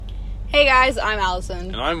Hey guys, I'm Allison.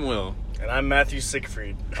 And I'm Will. And I'm Matthew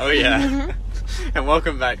Siegfried. Oh yeah. And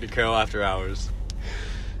welcome back to Carol After Hours.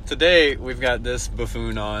 Today we've got this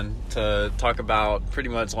buffoon on to talk about pretty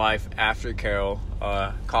much life after Carol,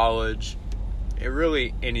 college,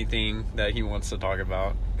 really anything that he wants to talk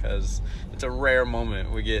about, because it's a rare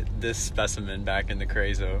moment we get this specimen back in the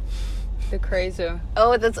Crazo. The Crazo.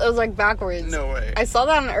 Oh, it was like backwards. No way. I saw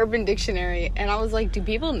that on Urban Dictionary, and I was like, do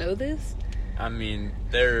people know this? I mean,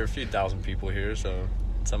 there are a few thousand people here, so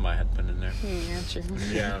somebody had to put it in there. Yeah, true.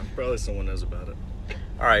 Yeah, probably someone knows about it.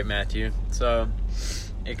 All right, Matthew. So,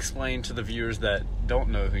 explain to the viewers that don't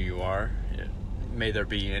know who you are. May there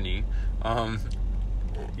be any.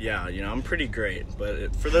 Yeah, I'm pretty great,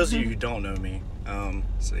 but for those of you who don't know me, I'm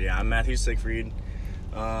Matthew Siegfried.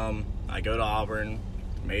 I go to Auburn,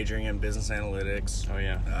 majoring in business analytics. Oh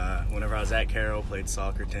yeah. Whenever I was at Carroll, played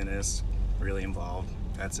soccer, tennis, really involved.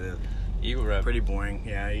 That's it. Eagle rep. Pretty boring.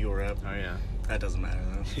 Yeah, Eagle rep. Oh yeah. That doesn't matter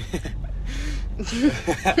though. That's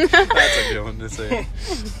a good one to say.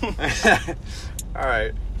 All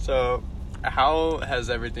right. So, how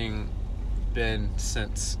has everything been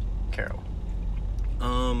since Carol?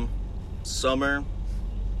 Summer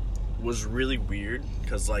was really weird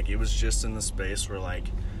because it was just in the space where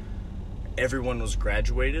everyone was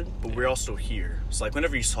graduated, but we're all still here. So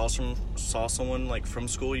whenever you saw someone from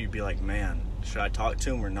school, you'd be like, man, should I talk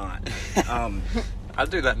to him or not? I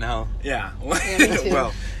do that now. Yeah. Yeah, me too.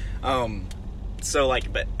 Well,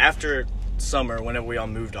 but after summer, whenever we all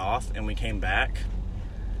moved off and we came back,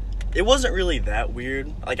 it wasn't really that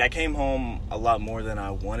weird. I came home a lot more than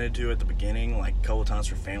I wanted to at the beginning, a couple times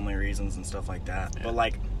for family reasons and stuff like that. Yeah.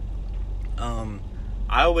 But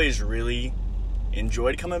I always really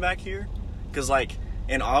enjoyed coming back here because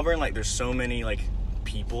in Auburn, there's so many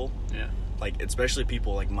people. Yeah. Especially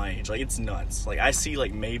people my age. It's nuts. I see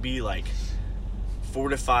maybe 4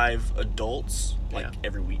 to 5 adults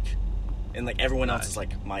every week. And everyone else is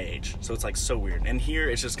my age. So it's so weird. And here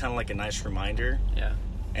it's just kind of a nice reminder. Yeah.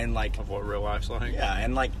 And of what real life's like. Yeah,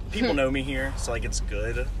 and people know me here, so it's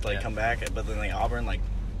good to come back. But then Auburn,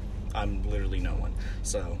 I'm literally no one.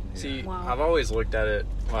 So yeah. See, Wow. I've always looked at it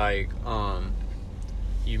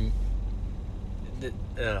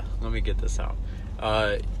let me get this out.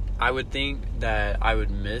 I would think that I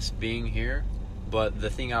would miss being here, but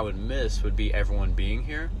the thing I would miss would be everyone being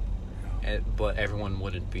here, but everyone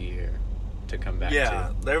wouldn't be here to come back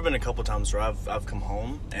to. There have been a couple times where I've come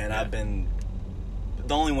home and I've been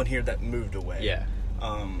the only one here that moved away. Yeah.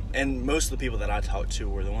 And most of the people that I talked to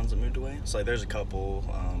were the ones that moved away. So there's a couple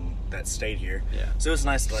that stayed here. Yeah. So it's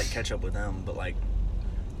nice to catch up with them, but at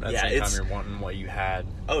the same time you're wanting what you had.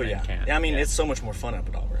 Oh and yeah. can't. Yeah, I mean it's so much more fun up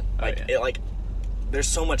at Auburn. There's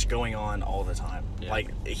so much going on all the time. Yeah.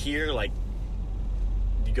 Here,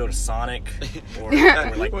 you go to Sonic or which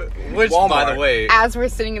Walmart. by the way, As we're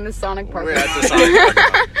sitting in the Sonic park. we're at the Sonic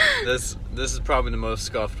parking lot. This is probably the most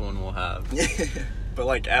scuffed one we'll have.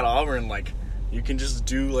 But at Auburn, you can just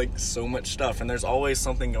do so much stuff, and there's always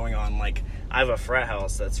something going on. I have a frat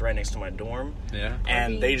house that's right next to my dorm. Yeah.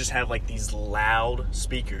 And they just have these loud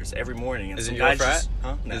speakers every morning. And Is it some your guys frat? just,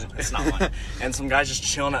 huh? No, it's not mine. And some guy's just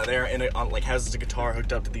chilling out there, and it has the guitar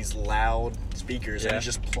hooked up to these loud speakers, and Yeah. he's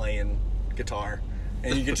just playing guitar,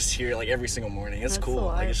 and you can just hear it every single morning. It's That's cool. a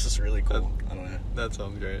lot. It's just really cool. I don't know. That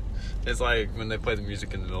sounds great. It's like when they play the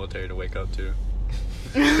music in the military to wake up to.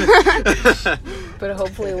 But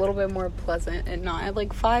hopefully a little bit more pleasant and not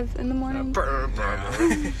at 5 in the morning.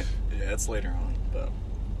 Yeah, it's later on, but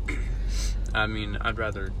I mean, I'd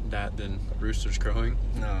rather that than roosters crowing.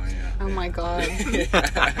 no, yeah. Oh my god.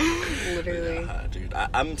 Yeah. Literally. Yeah, dude,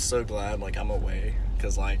 I'm so glad I'm away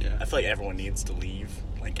because I feel everyone needs to leave.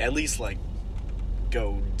 At least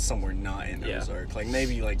go somewhere not in Yeah. Ozark.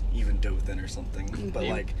 Maybe even Dothan or something. But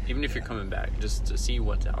even if you're coming back, just to see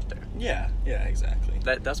what's out there. yeah, exactly.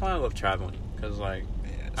 That's why I love traveling, because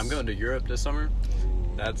I'm going to Europe this summer.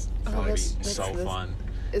 Ooh. That's Oh, going to be that's- so that's- fun.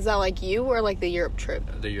 Is that you or the Europe trip?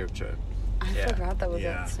 The Europe trip. I Yeah. forgot that was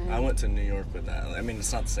Yeah, that soon. I went to New York with that. I mean,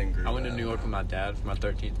 it's not the same group. I went to New York with my dad for my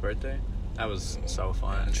 13th birthday. That was so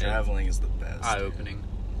fun. Yeah, traveling is the best. Eye-opening.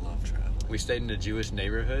 Love traveling. We stayed in a Jewish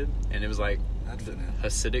neighborhood, and it was I'd fit in.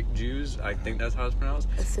 Hasidic Jews. I think that's how it's pronounced.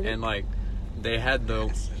 Hasidic? And they had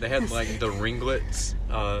the ringlets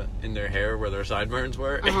in their hair where their sideburns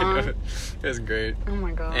were. Uh-huh. It was great. Oh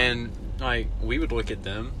my god. And we would look at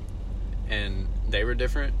them, and they were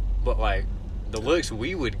different, but the looks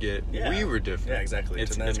we would get, we were different. Yeah, exactly.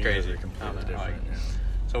 It's To them, you guys crazy. are completely I don't know, different. Yeah.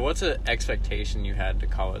 So what's an expectation you had to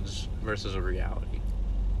college versus a reality?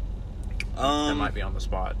 That might be on the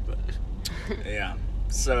spot, but Yeah.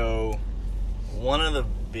 So, one of the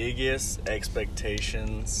biggest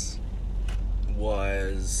expectations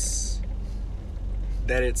was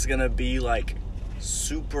that it's gonna be like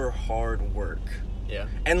super hard work. Yeah.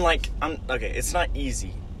 And like it's not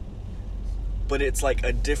easy, but it's like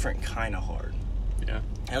a different kind of hard. Yeah.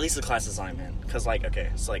 At least the classes I'm in, because like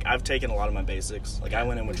so like I've taken a lot of my basics. Like I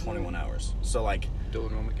went in with 21 hours, so like Dual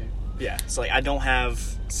enrollment game. yeah. So like I don't have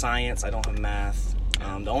science, I don't have math.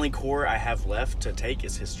 The only core I have left to take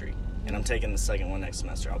is history, and I'm taking the second one next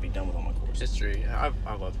semester. I'll be done with all my courses. History. I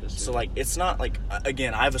love history. So like it's not like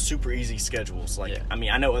again I have a super easy schedule. So like Yeah. I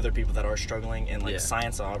mean I know other people that are struggling, and like Yeah.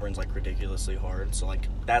 science at Auburn's like ridiculously hard. So like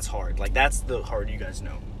that's hard. Like that's the hard you guys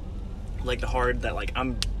know. Like the hard that like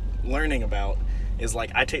I'm learning about is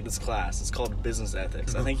like I take this class. It's called business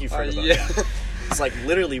ethics. I think you've heard about yeah. that. It's like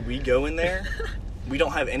literally we go in there. We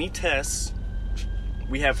don't have any tests.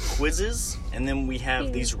 We have quizzes, and then we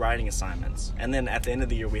have these writing assignments. And then at the end of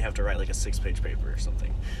the year, we have to write like a 6-page paper or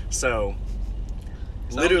something. So,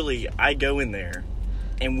 literally, I go in there,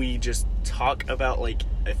 and we just talk about like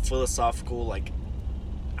a philosophical like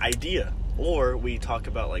idea, or we talk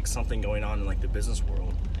about like something going on in like the business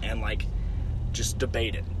world, and like just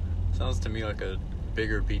debate it. Sounds to me like a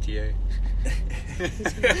bigger PTA.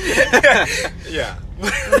 Yeah.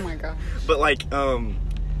 Oh my god. But like,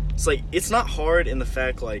 it's like it's not hard in the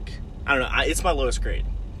fact like I don't know. It's my lowest grade,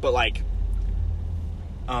 but like,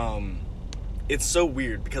 it's so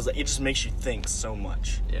weird because it just makes you think so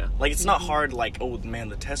much. Yeah. Like it's not hard. Like oh man,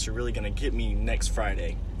 the tests are really gonna get me next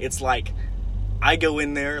Friday. It's like I go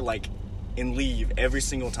in there like and leave every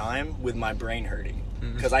single time with my brain hurting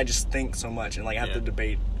because I just think so much and like I have to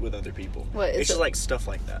debate with other people. What, is it's just it- like stuff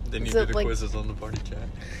like that. Then you Is do it the like- quizzes on the party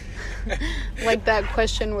chat. Like that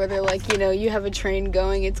question where they're like, you know, you have a train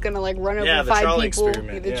going, it's gonna like run over Yeah, the 5 trolley people.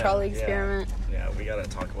 experiment. The Yeah, trolley yeah. experiment. Yeah, we gotta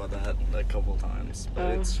talk about that a couple times, but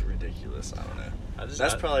Oh. it's ridiculous. I don't know. I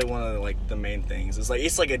That's probably one of like the main things. It's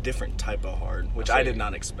like a different type of hard, which I did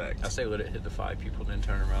not expect. I say let it hit the 5 people, then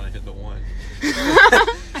turn around and hit the 1.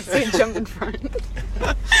 I say jump in front.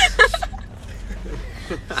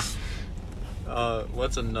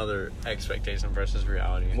 What's another expectation versus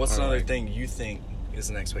reality? What's Or, another like, thing you think is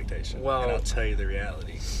an expectation? Well- and I'll tell you the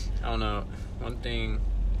reality. I don't know. One thing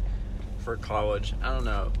for college, I don't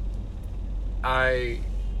know. I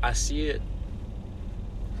see it.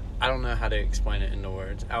 I don't know how to explain it into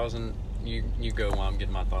words. I wasn't. You go while I'm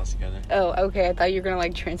getting my thoughts together. Oh, okay. I thought you were gonna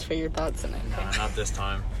like transfer your thoughts in it. No, not this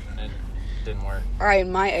time. It didn't work. All right,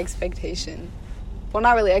 my expectation. Well,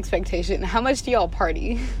 not really expectation. How much do y'all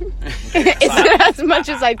party? Is it as much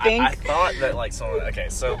as I think? I thought that like someone. Okay,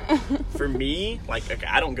 so for me, like okay,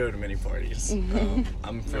 I don't go to many parties. I'm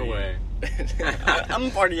No pretty- way. I'm a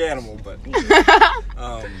party animal, but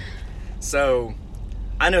so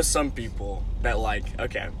I know some people that like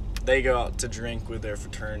okay, they go out to drink with their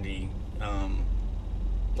fraternity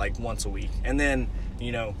like once a week, and then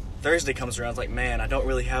you know Thursday comes around, it's like man, I don't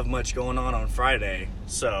really have much going on Friday,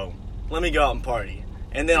 so let me go out and party.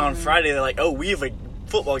 And then on Friday they're like, oh, we have a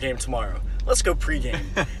football game tomorrow. Let's go pregame.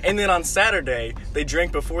 And then on Saturday, they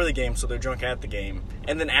drink before the game, so they're drunk at the game.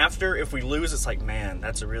 And then after, if we lose, it's like, man,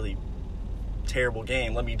 that's a really terrible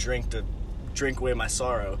game. Let me drink to drink away my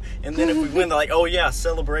sorrow. And then if we win, they're like, oh yeah,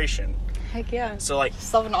 celebration. Heck yeah. So like,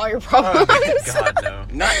 Solving all your problems. God no.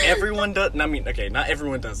 not everyone does. I mean, okay, not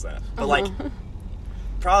everyone does that, but like,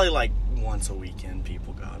 probably like once a weekend,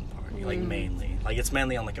 people go out and party. Like mainly, like it's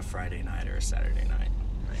mainly on like a Friday night or a Saturday night.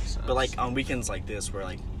 Makes sense. But like on weekends like this, where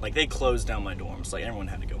like they closed down my dorms, like everyone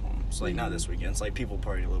had to go home. So like not this weekend. It's like people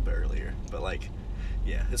party a little bit earlier, but like,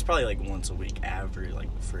 yeah, it's probably like once a week average, like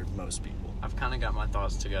for most people. I've kind of got my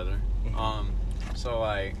thoughts together. So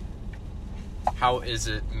like, how is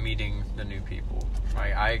it meeting the new people?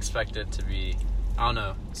 Like, I expect it to be, I don't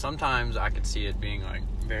know. Sometimes I could see it being like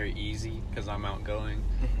very easy because I'm outgoing,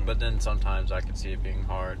 but then sometimes I could see it being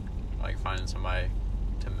hard, like finding somebody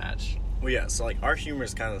to match. Well, yeah. So like our humor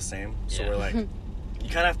is kind of the same. So Yeah. we're like, you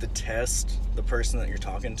kind of have to test the person that you're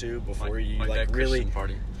talking to before you like that really. Christian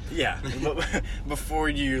party. Yeah, but before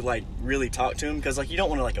you like really talk to him, because like you don't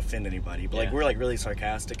want to like offend anybody, but like Yeah. we're like really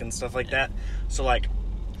sarcastic and stuff like that. So like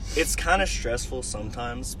it's kind of stressful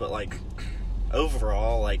sometimes, but like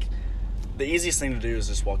overall, like the easiest thing to do is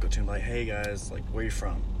just walk up to him like, hey guys, like where you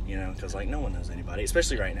from? You know, because like no one knows anybody,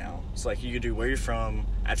 especially right now. So like you could do where you're from.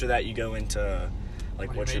 After that, you go into like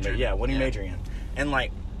What are you what's your majoring in? yeah, what are you Yeah. majoring in? And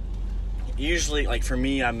like usually like for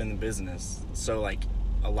me, I'm in the business, so like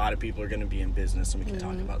a lot of people are going to be in business and we can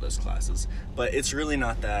talk about those classes, but it's really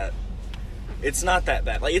not that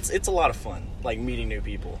bad. Like it's a lot of fun, like meeting new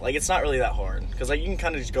people. Like it's not really that hard because like you can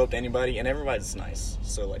kind of just go up to anybody and everybody's nice.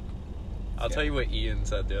 So like I'll tell you what Ian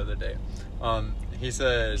said the other day. He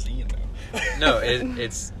said, you know No,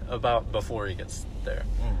 it's about before he gets there.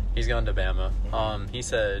 He's gone to Bama. He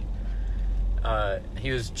said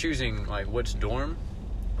he was choosing like which dorm,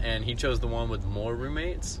 and he chose the one with more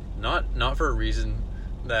roommates. Not for a reason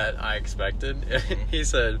that I expected. He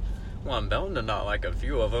said, "Well, I'm bound to not like a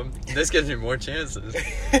few of them. This gives me more chances."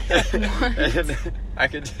 And I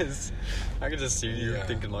could just see you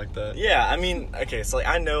thinking like that. Yeah, I mean, okay, so like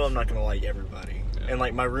I know I'm not gonna like everybody, and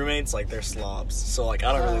like my roommates, like they're slobs, so like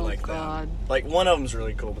I don't really like them. Like one of them's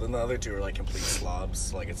really cool, but then the other two are like complete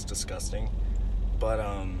slobs. Like it's disgusting. But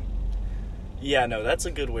yeah, no, that's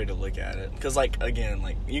a good way to look at it. Because like again,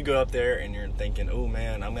 like you go up there and you're thinking, oh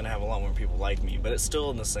man, I'm gonna have a lot more people like me, but it's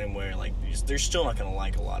still in the same way. Like they're still not gonna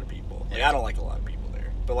like a lot of people. Like I don't like a lot of people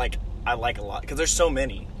there, but like I like a lot because there's so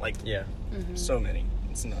many. Like so many.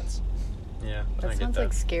 It's nuts. Yeah, That sounds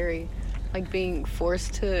like scary. Like being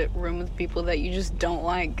forced to room with people that you just don't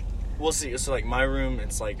like. Well, see, so like my room,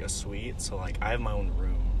 it's like a suite, so like I have my own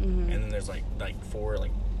room, and then there's like four,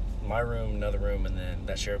 like my room, another room, and then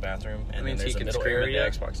that shared bathroom, and then there's a middle area.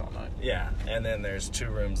 The Xbox all night. Yeah, and then there's 2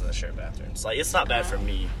 rooms in the shared bathrooms. Like it's not bad for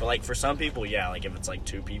me, but like for some people, yeah, like if it's like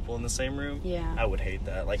 2 people in the same room, I would hate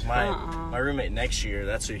that. Like my roommate next year,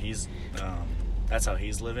 that's who he's, that's how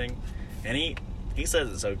he's living, and he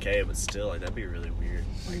says it's okay, but still, like that'd be really weird.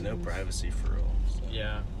 Like no privacy for real. So.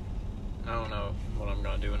 Yeah, I don't know what I'm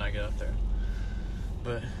gonna do when I get up there,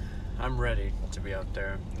 but I'm ready to be up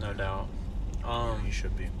there, no doubt. You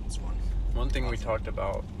should be. It's fun. One thing we talked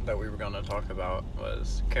about that we were gonna talk about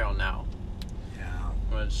was Carroll Now. Yeah.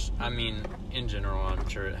 Which I mean, in general, I'm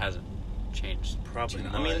sure it hasn't changed. Probably too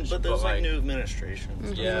not. much, I mean, but there's like new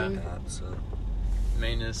administrations. Yeah. Like that, so.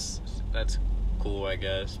 Manus, that's cool, I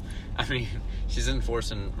guess. I mean, she's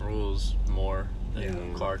enforcing rules more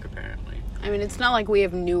than Clark, apparently. I mean, it's not like we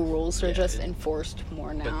have new rules. They're just enforced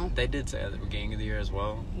more now. But they did say at the beginning of the year as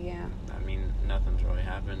well. Yeah. I mean, nothing's really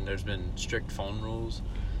happened. There's been strict phone rules,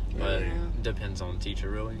 but it depends on the teacher,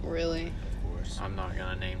 really. Really? Of course. I'm not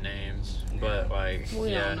gonna name names, but like,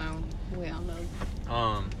 We all know.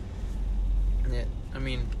 Yeah, I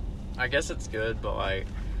mean, I guess it's good, but like,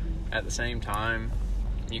 at the same time,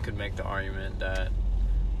 you could make the argument that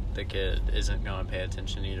the kid isn't gonna pay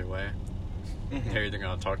attention either way. They're either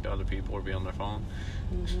gonna talk to other people or be on their phone.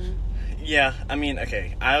 Yeah, I mean,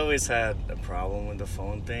 okay, I always had a problem with the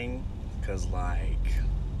phone thing, because, like,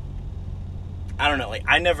 I don't know, like,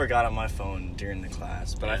 I never got on my phone during the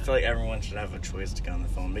class, but I feel like everyone should have a choice to get on the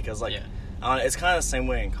phone, because, like, it's kind of the same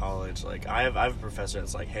way in college. Like, I have a professor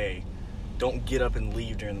that's like, hey, don't get up and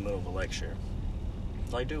leave during the middle of a lecture.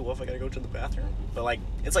 Like, dude, what if I gotta go to the bathroom? But, like,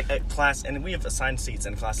 it's like a class, and we have assigned seats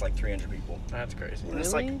in a class like 300 people. That's crazy. And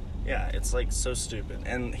it's like, it's like so stupid.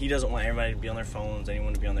 And he doesn't want everybody to be on their phones,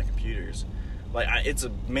 anyone to be on their computers. Like, it's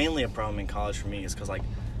mainly a problem in college for me, is because, like,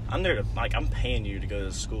 I'm there to, like, I'm paying you to go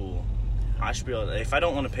to school. I should be able to, if I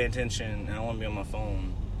don't want to pay attention and I want to be on my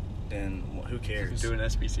phone, then who cares? Doing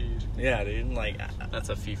SBCs. Yeah, dude. Like, that's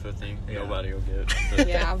a FIFA thing. Nobody will get.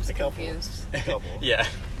 Yeah, I was a couple. confused. A couple. Yeah.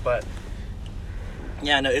 But,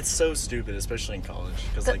 yeah, no, it's so stupid, especially in college,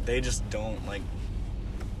 because, like, they just don't, like,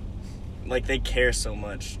 they care so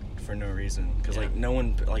much for no reason, because, like, no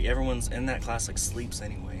one, like, everyone's in that class, like, sleeps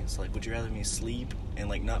anyway. So, like, would you rather me sleep and,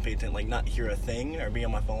 like, not pay attention, like, not hear a thing, or be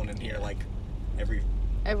on my phone and hear, like, every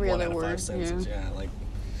other out of word, 5 sentences? Yeah, like...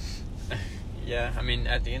 Yeah, I mean,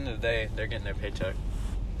 at the end of the day, they're getting their paycheck.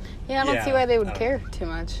 Yeah, I don't see why they would care too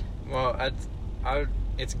much. Well,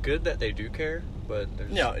 it's good that they do care, but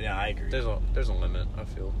there's... Yeah, I agree. There's a limit, I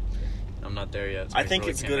feel. I'm not there yet. So I think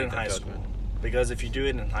it's good in high school. Because if you do it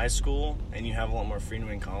in high school and you have a lot more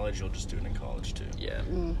freedom in college, you'll just do it in college too. Yeah.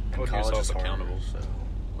 Holding yourself accountable. So.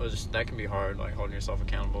 Well, that can be hard, like holding yourself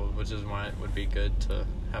accountable, which is why it would be good to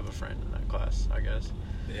have a friend in that class, I guess.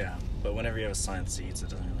 Yeah, but whenever you have assigned seats, it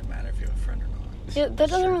doesn't really matter if you have a friend or not. Yeah, that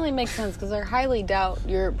doesn't really make sense, because I highly doubt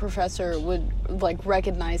your professor would, like,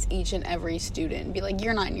 recognize each and every student and be like,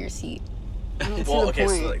 you're not in your seat. I don't see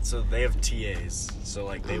the point. So they have TAs. So,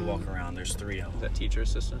 like, they walk around. There's 3 of them. Is that teacher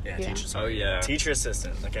assistant? Yeah, teacher assistant. Oh, yeah. Teacher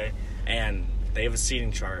assistant, okay? And they have a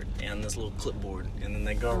seating chart and this little clipboard. And then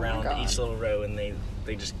they go around each little row, and they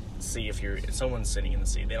just see if someone's sitting in the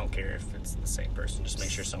seat. They don't care if it's the same person. Just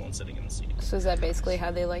make sure someone's sitting in the seat. So is that basically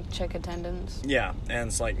how they, like, check attendance? Yeah, and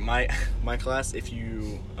it's like my class, if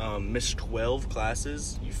you miss 12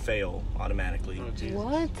 classes, you fail automatically. Oh, Jesus.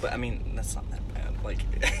 What? But, I mean, that's not that bad. Like,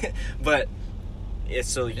 but... It's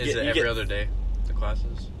so Is it every other day, the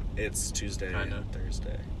classes? It's Tuesday and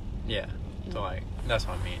Thursday. Yeah. So, like, that's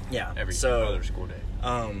what I mean. Yeah. Every other school day.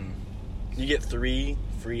 You get 3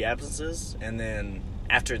 free absences, and then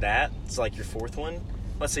after that, it's like your 4th one,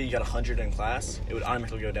 let's say you got 100 in class, it would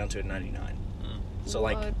automatically go down to a 99. So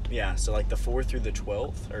What? so like the 4th through the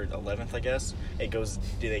 12th or 11th, I guess, he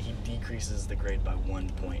decreases the grade by 1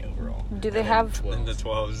 point overall. Do they And then have? 12. And the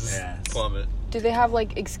 12s Yeah. plummet. Do they have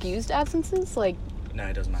like excused absences? Like, No,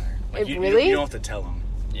 it doesn't matter. Like, It really? You don't have to tell them.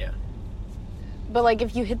 Yeah. but like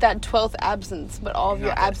if you hit that 12th absence, but all of your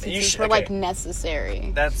Not that- absences you were like okay.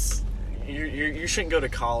 necessary. That's you shouldn't go to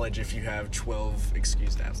college if you have 12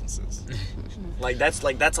 excused absences.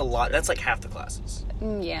 that's a lot. That's like half the classes.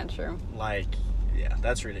 Yeah, true. Like, yeah,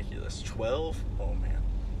 that's ridiculous. 12? Oh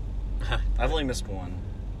man, I've only missed one.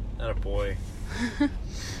 Not a boy.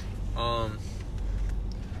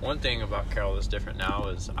 One thing about Carroll that's different now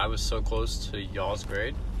is I was so close to y'all's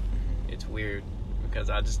grade. It's weird because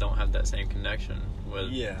I just don't have that same connection with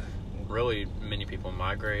Yeah. really many people in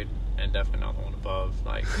my grade, and definitely not the one above.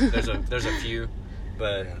 Like there's a few,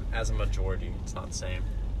 but Yeah. as a majority, it's not the same.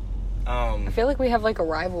 I feel like we have like a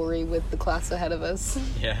rivalry with the class ahead of us.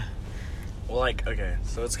 Yeah. Well, like, okay,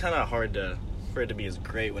 so it's kind of hard for it to be as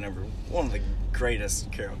great whenever one of the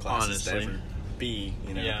greatest Carroll classes to Honestly. ever be,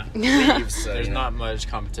 Yeah. leaves. So, There's you know. not much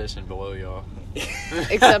competition below y'all,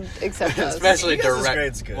 except us. especially You guys'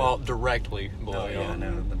 grade's good. directly below Oh y'all. yeah, no,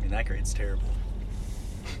 I mean that grade's terrible.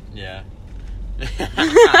 Yeah. You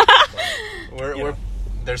we're know.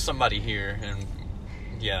 there's somebody here, and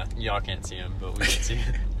yeah, y'all can't see him, but we can see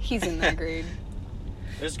him. He's in that grade.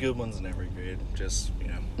 There's good ones in every grade. Just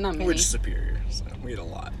Not we're many. just superior, so we had a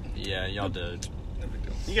lot. Yeah, y'all did. No big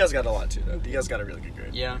deal. You guys got a lot too, though. You guys got a really good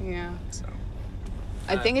grade. Yeah. Yeah. So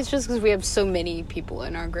I think it's just because we have so many people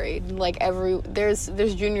in our grade. Like there's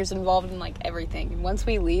juniors involved in like everything. And once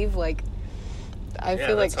we leave, like I Yeah,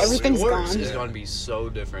 feel like that's how it everything's works. gone. It's Yeah. going to be so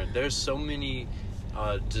different. There's so many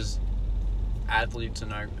just athletes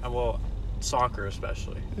in our soccer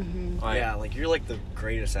especially. Like, yeah, like you're like the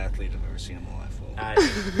greatest athlete I've ever seen in my life. Well,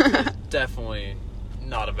 it's definitely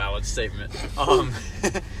not a valid statement.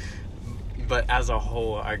 But as a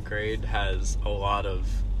whole, our grade has a lot of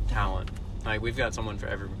talent. Like we've got someone for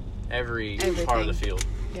every part of the Everything. field.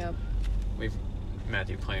 Yep. We've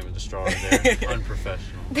Matthew playing with the straw there.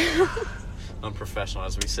 Unprofessional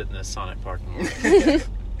as we sit in this Sonic parking lot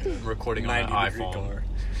recording on an 90-degree iPhone car.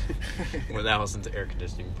 with Allison's air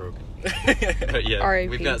conditioning broken. But yeah, R.I.P.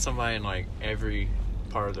 we've got somebody in like every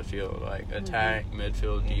part of the field, like attack,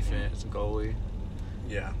 midfield, defense, goalie.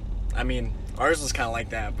 Yeah, I mean ours was kind of like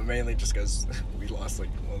that, but mainly just because we lost like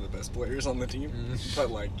one of the best players on the team.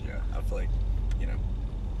 But like, yeah, I feel like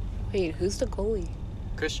Wait, who's the goalie?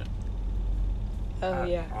 Christian. Oh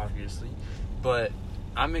yeah. Obviously. But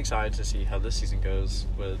I'm excited to see how this season goes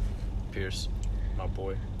with Pierce, my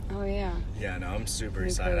boy. Oh yeah. Yeah, no, I'm super New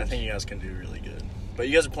excited. I coach. think you guys can do really good. But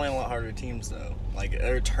you guys are playing a lot harder teams though, like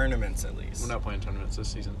or tournaments at least. We're not playing tournaments this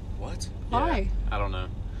season. What? Why? I don't know.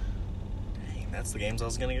 Dang, that's the games I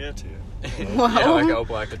was gonna get to. Wow. Yeah, like an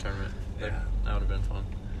Opelika tournament. Yeah. That would have been fun.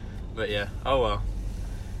 But yeah, oh well.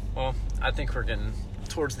 Well, I think we're getting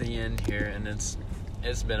towards the end here, and it's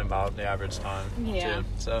been about the average time Yeah. too.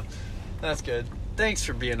 So that's good. Thanks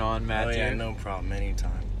for being on, Oh Matthew. yeah, no problem.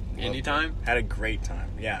 Anytime. Loved Anytime? it. Had a great time.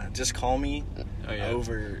 Yeah, just call me Oh, yeah.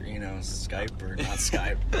 over, Skype or not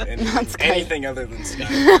Skype, and Not Skype. anything other than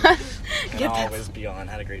Skype. And Get I'll that. always be on.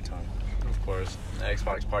 Had a great time. Of course, the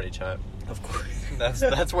Xbox party chat. Of course.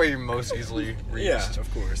 That's where you're most easily reached. Yeah,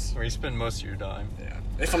 of course. Where you spend most of your time. Yeah.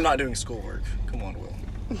 If I'm not doing schoolwork, come on, Will.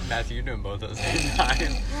 Matthew, you're doing both at the same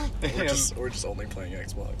time. We're just only playing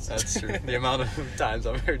Xbox. That's true. The amount of times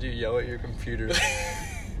I've heard you yell at your computer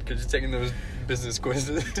because you're taking those business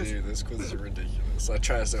quizzes. Dude, those quizzes are ridiculous. I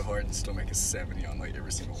try so hard and still make a 70 on like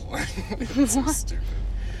every single one. It's so stupid.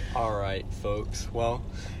 All right, folks. Well,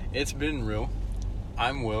 it's been real.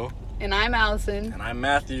 I'm Will, And I'm Allison. And I'm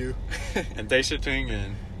Matthew. and thanks for tuning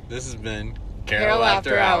in. This has been Carol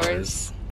After Hours.